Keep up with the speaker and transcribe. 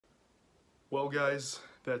Well, guys,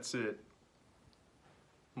 that's it.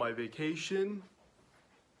 My vacation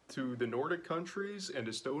to the Nordic countries and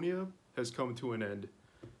Estonia has come to an end.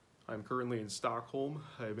 I'm currently in Stockholm.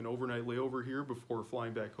 I have an overnight layover here before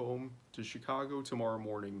flying back home to Chicago tomorrow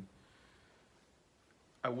morning.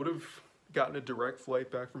 I would have gotten a direct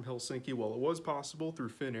flight back from Helsinki while it was possible through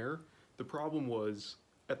Finnair. The problem was,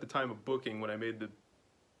 at the time of booking, when I made the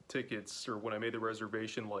tickets or when I made the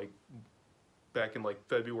reservation, like back in like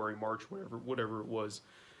February, March, whatever it was,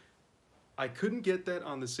 I couldn't get that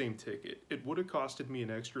on the same ticket. It would have costed me an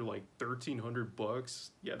extra like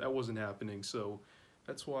 $1,300. Yeah, that wasn't happening, so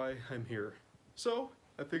that's why I'm here. So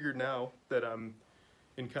I figured now that I'm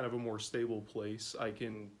in kind of a more stable place, I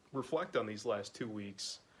can reflect on these last 2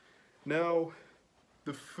 weeks. Now,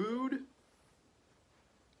 the food,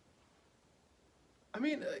 I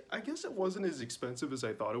mean, I guess it wasn't as expensive as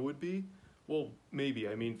I thought it would be. Well, maybe.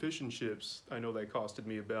 I mean, fish and chips, I know that costed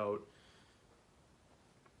me about,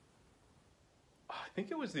 I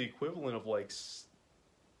think it was the equivalent of like,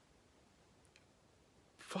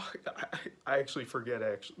 fuck, I actually forget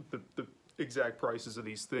the exact prices of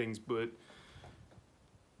these things, but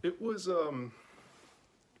it was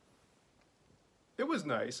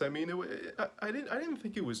nice. I mean, I didn't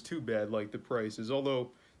think it was too bad, like the prices,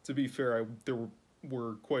 although to be fair, there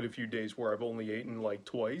were quite a few days where I've only eaten like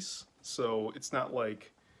twice, so it's not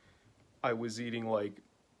like I was eating like,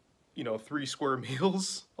 you know, 3 square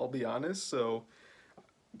meals, I'll be honest. So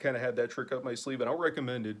kind of had that trick up my sleeve, and I'll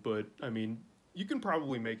recommend it, but I mean, you can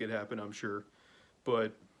probably make it happen, I'm sure.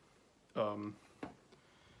 But you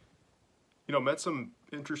know, met some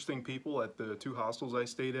interesting people at the 2 hostels I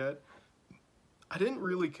stayed at. I didn't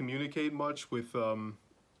really communicate much with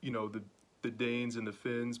you know, the Danes and the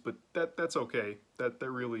Finns, but that's okay. That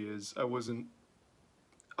really is. I wasn't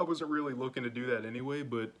really looking to do that anyway,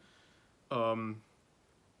 but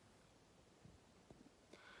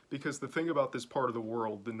because the thing about this part of the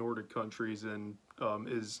world, the Nordic countries, and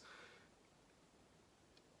is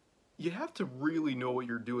you have to really know what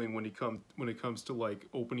you're doing when it comes to like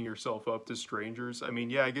opening yourself up to strangers. I mean,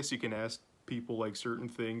 yeah, I guess you can ask people like certain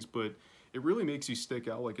things, but it really makes you stick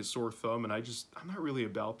out like a sore thumb, and I'm not really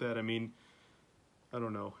about that. I mean, I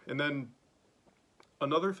don't know. And then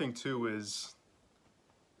another thing too is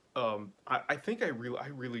I think I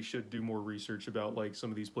really should do more research about like some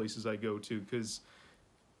of these places I go to, because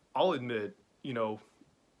I'll admit, you know,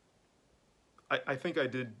 I think I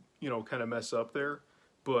did, you know, kind of mess up there,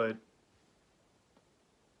 but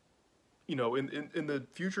you know, in the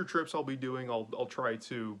future trips I'll be doing, I'll try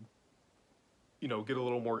to, you know, get a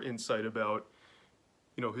little more insight about,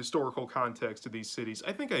 you know, historical context of these cities.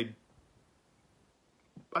 I think I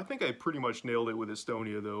pretty much nailed it with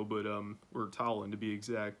Estonia though, but or Tallinn to be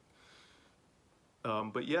exact.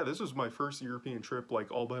 But yeah, this was my first European trip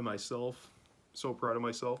like all by myself. So proud of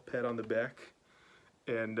myself, pat on the back.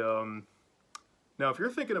 And now if you're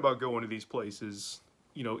thinking about going to these places,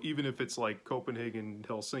 you know, even if it's like Copenhagen,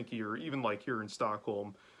 Helsinki, or even like here in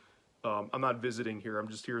Stockholm, I'm not visiting here, I'm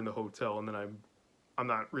just here in the hotel, and then I'm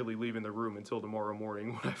not really leaving the room until tomorrow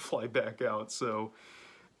morning when I fly back out. So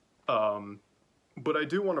but I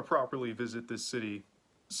do want to properly visit this city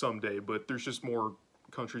someday, but there's just more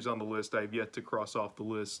countries on the list I've yet to cross off the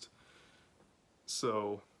list.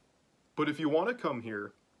 So, but if you want to come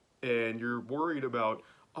here and you're worried about,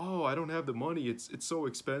 oh, I don't have the money, it's so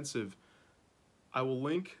expensive, I will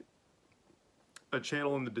link a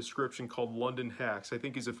channel in the description called London Hacks. I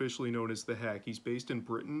think he's officially known as The Hack. He's based in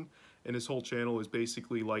Britain, and his whole channel is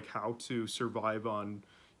basically like how to survive on,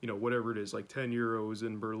 you know, whatever it is, like 10 euros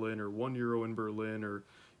in Berlin or 1 euro in Berlin, or,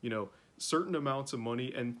 you know, certain amounts of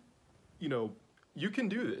money. And, you know, you can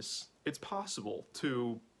do this. It's possible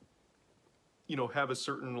to, you know, have a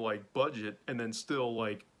certain like budget and then still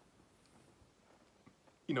like,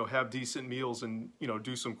 you know, have decent meals and, you know,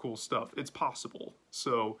 do some cool stuff. It's possible.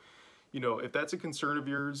 So, you know, if that's a concern of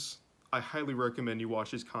yours, I highly recommend you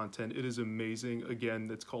watch his content. It is amazing. Again,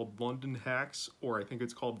 it's called London Hacks, or I think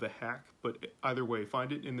it's called The Hack, but either way,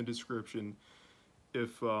 find it in the description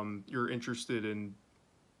if you're interested in,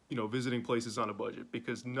 you know, visiting places on a budget,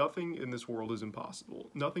 because nothing in this world is impossible.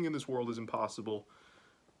 Nothing in this world is impossible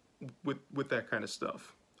with that kind of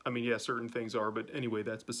stuff. I mean, yeah, certain things are, but anyway,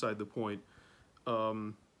 that's beside the point.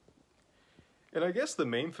 And I guess the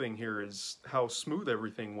main thing here is how smooth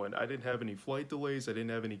everything went. I didn't have any flight delays. I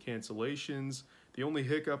didn't have any cancellations. The only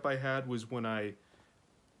hiccup I had was when I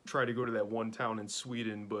tried to go to that one town in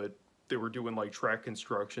Sweden, but they were doing like track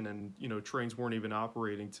construction, and, you know, trains weren't even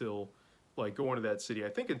operating till like going to that city, I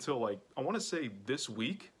think until like, I want to say this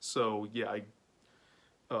week. So yeah,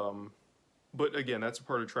 but again, that's a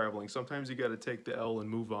part of traveling. Sometimes you got to take the L and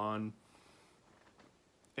move on.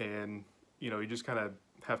 and you know, you just kind of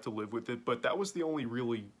have to live with it. But that was the only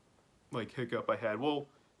really like hiccup I had. Well,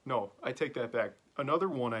 no, I take that back. Another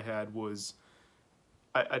one I had was,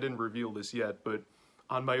 I didn't reveal this yet, but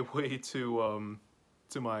on my way to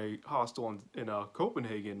my hostel in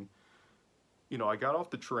Copenhagen, you know, I got off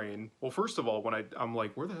the train. Well, first of all, when I'm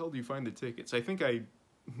like, where the hell do you find the tickets? I think I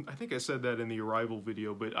said that in the arrival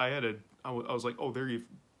video, but I was like, oh,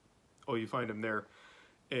 you find them there.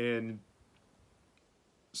 And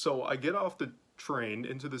so I get off the train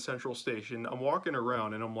into the central station. I'm walking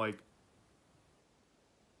around and I'm like,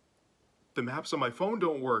 the maps on my phone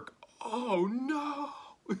don't work. Oh no.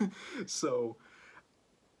 So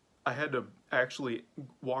I had to actually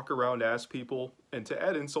walk around, ask people, and to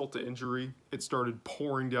add insult to injury, it started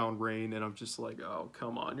pouring down rain, and I'm just like, oh,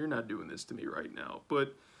 come on, you're not doing this to me right now.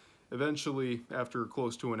 But eventually, after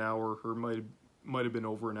close to an hour, or might have been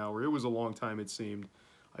over an hour, it was a long time it seemed,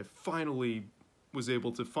 I finally was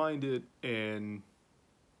able to find it, and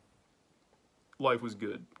life was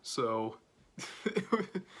good. So,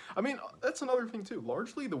 I mean, that's another thing too.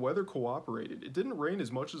 Largely, the weather cooperated. It didn't rain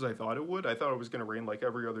as much as I thought it would. I thought it was going to rain like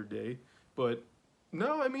every other day, but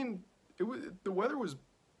no, I mean, the weather was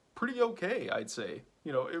pretty okay, I'd say.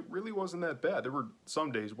 You know, it really wasn't that bad. There were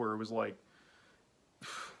some days where it was like,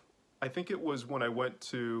 I think it was when I went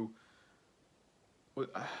to,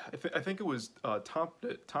 I think it was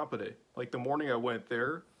Tampere. Like the morning I went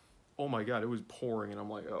there, oh my God, it was pouring, and I'm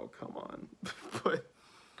like, oh, come on. But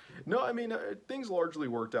no, I mean, things largely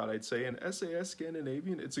worked out, I'd say. And SAS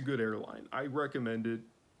Scandinavian, it's a good airline. I recommend it.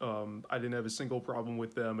 I didn't have a single problem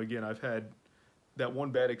with them. Again, I've had that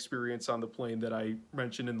one bad experience on the plane that I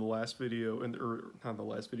mentioned in the last video, or not the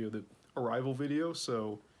last video, the arrival video.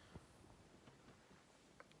 So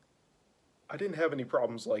I didn't have any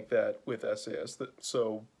problems like that with SAS.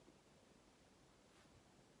 So,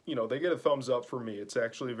 you know, they get a thumbs up for me. It's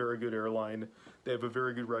actually a very good airline. They have a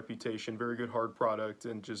very good reputation, very good hard product,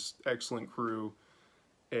 and just excellent crew.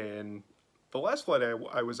 And the last flight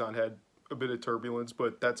I was on had a bit of turbulence,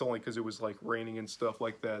 but that's only because it was like raining and stuff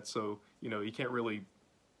like that. So, you know, you can't really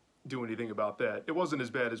do anything about that. It wasn't as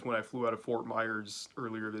bad as when I flew out of Fort Myers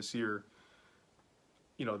earlier this year.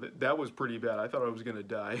 You know, that was pretty bad. I thought I was going to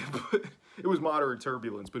die, but it was moderate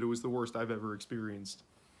turbulence, but it was the worst I've ever experienced.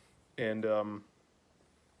 And,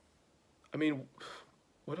 I mean,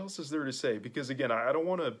 what else is there to say? Because again, I don't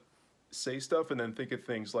want to say stuff and then think of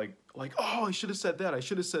things like, oh, I should have said that. I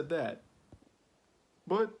should have said that.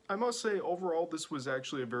 But I must say, overall, this was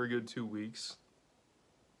actually a very good 2 weeks.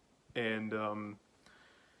 And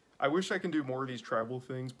I wish I can do more of these travel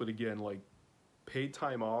things, but again, like, paid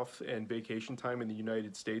time off and vacation time in the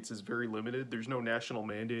United States is very limited. There's no national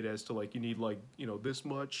mandate as to, like, you need, like, you know, this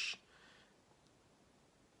much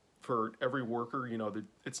for every worker. You know,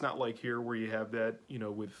 it's not like here where you have that, you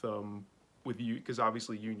know, with you, because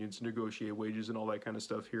obviously unions negotiate wages and all that kind of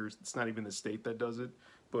stuff here. It's not even the state that does it,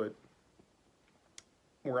 but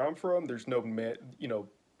where I'm from, there's no, you know,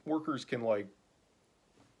 workers can, like,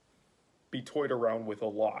 be toyed around with a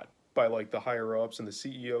lot by, like, the higher ups and the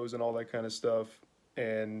CEOs and all that kind of stuff.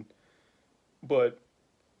 But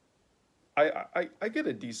I get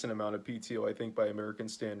a decent amount of PTO, I think, by American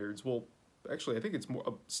standards. Well, actually, I think it's more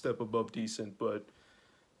a step above decent, but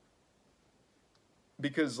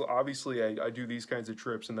because obviously I do these kinds of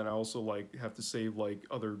trips, and then I also, like, have to save, like,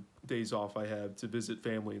 other days off I have to visit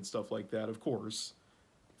family and stuff like that. Of course,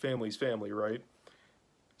 family's family, right?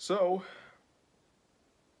 So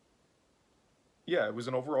yeah, it was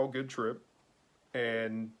an overall good trip,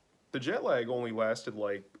 and the jet lag only lasted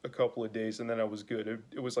like a couple of days, and then I was good.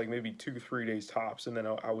 It was like maybe 2-3 days tops, and then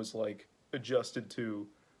I was like adjusted to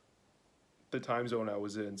the time zone I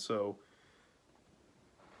was in. So,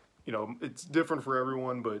 you know, it's different for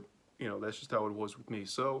everyone, but, you know, that's just how it was with me.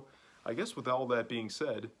 So I guess with all that being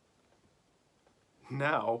said,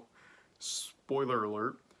 now, spoiler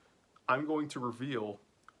alert, I'm going to reveal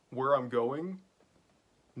where I'm going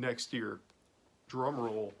next year. Drum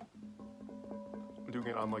roll. I'm doing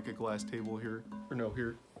it on like a glass table here, or no,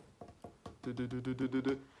 here.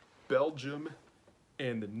 Belgium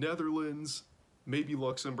and the Netherlands, maybe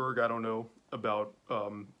Luxembourg. I don't know about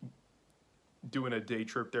doing a day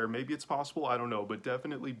trip there. Maybe it's possible, I don't know, but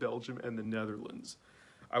definitely Belgium and the Netherlands.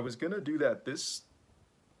 I was gonna do that this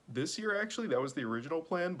year, actually. That was the original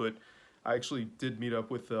plan, but I actually did meet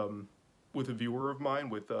up with a viewer of mine,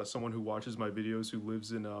 with someone who watches my videos, who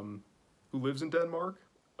lives in Denmark.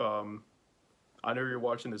 I know you're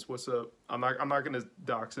watching this. What's up? I'm not gonna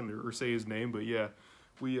dox him or say his name, but yeah,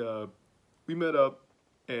 we met up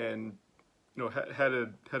and, you know, had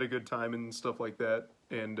a good time and stuff like that.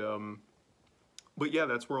 And But yeah,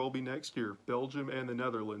 that's where I'll be next year, Belgium and the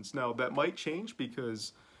Netherlands. Now, that might change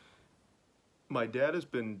because my dad has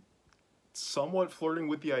been somewhat flirting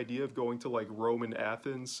with the idea of going to like Rome and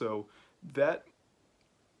Athens, so that's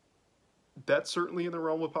certainly in the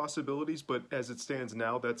realm of possibilities, but as it stands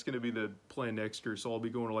now, that's going to be the plan next year. So I'll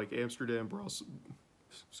be going to like Amsterdam, Brussels,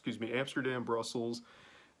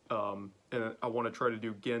 and I want to try to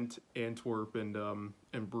do Ghent, Antwerp, and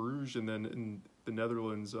Bruges, and then in the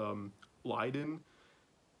Netherlands, Leiden,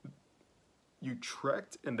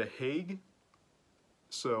 Utrecht, and The Hague.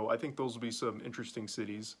 So I think those will be some interesting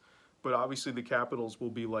cities. But obviously the capitals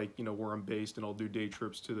will be like, you know, where I'm based, and I'll do day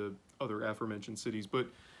trips to the other aforementioned cities. But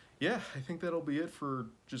yeah, I think that'll be it for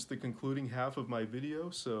just the concluding half of my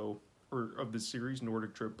video, so, or of the series,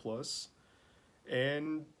 Nordic Trip Plus.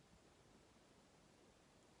 And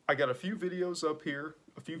I got a few videos up here,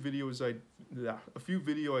 a few video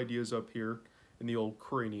ideas up here in the old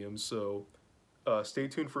cranium, so stay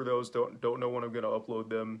tuned for those. Don't know when I'm gonna upload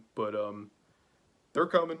them, but they're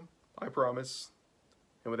coming, I promise.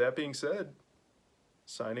 And with that being said,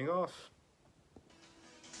 signing off.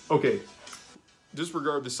 Okay,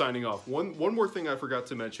 disregard the signing off. One more thing I forgot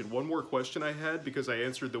to mention. One more question I had, because I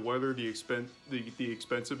answered the weather, the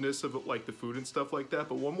expensiveness of it, like the food and stuff like that.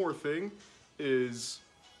 But one more thing is,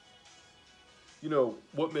 you know,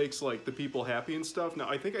 what makes like the people happy and stuff. Now,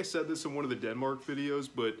 I think I said this in one of the Denmark videos,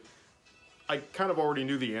 but I kind of already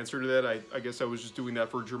knew the answer to that. I guess I was just doing that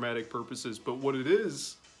for dramatic purposes. But what it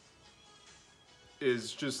is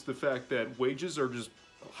just the fact that wages are just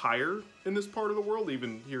higher in this part of the world,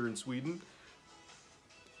 even here in Sweden.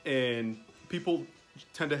 And people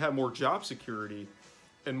tend to have more job security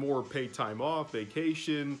and more paid time off,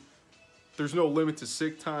 vacation. There's no limit to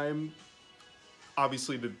sick time.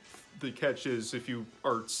 Obviously, the catch is if you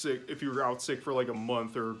are sick, if you're out sick for like a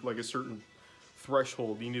month or like a certain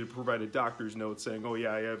threshold, you need to provide a doctor's note saying, oh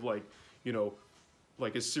yeah, I have like, you know,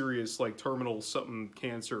 like a serious like terminal something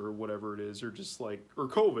cancer or whatever it is, or just like, or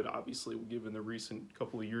COVID, obviously, given the recent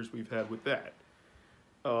couple of years we've had with that.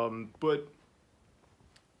 But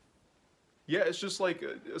yeah, it's just like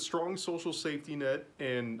a strong social safety net,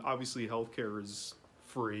 and obviously healthcare is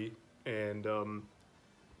free, and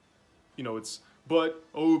you know, but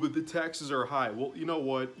the taxes are high. Well, you know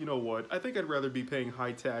what? I think I'd rather be paying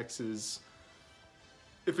high taxes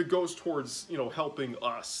if it goes towards, you know, helping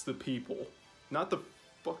us, the people, not the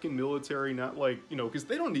fucking military, not like, you know, because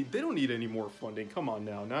they don't need any more funding. Come on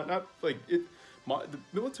now, not like it. The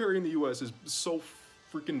military in the U.S. is so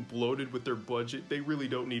freaking bloated with their budget. They really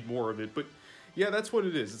don't need more of it. But yeah, that's what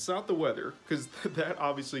it is. It's not the weather, because that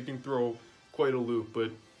obviously can throw quite a loop.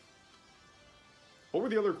 But what were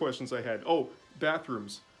the other questions I had? Oh,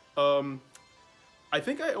 bathrooms. I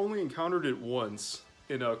think I only encountered it once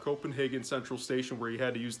in Copenhagen Central Station, where you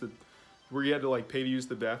had to like pay to use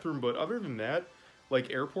the bathroom. But other than that,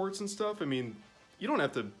 like airports and stuff, I mean, you don't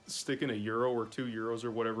have to stick in €1 or €2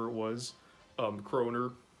 or whatever it was,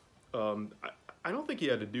 kroner. I don't think you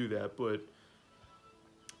had to do that, but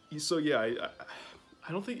so yeah,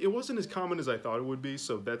 I don't think it wasn't as common as I thought it would be,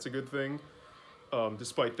 so that's a good thing,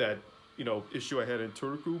 despite that, you know, issue I had in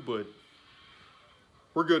Turku. But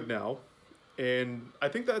we're good now. And I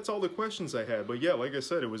think that's all the questions I had. But yeah, like I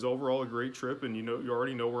said, it was overall a great trip, and you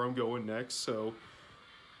already know where I'm going next, so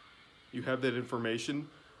you have that information.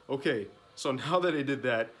 Okay, so now that I did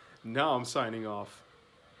that, now I'm signing off.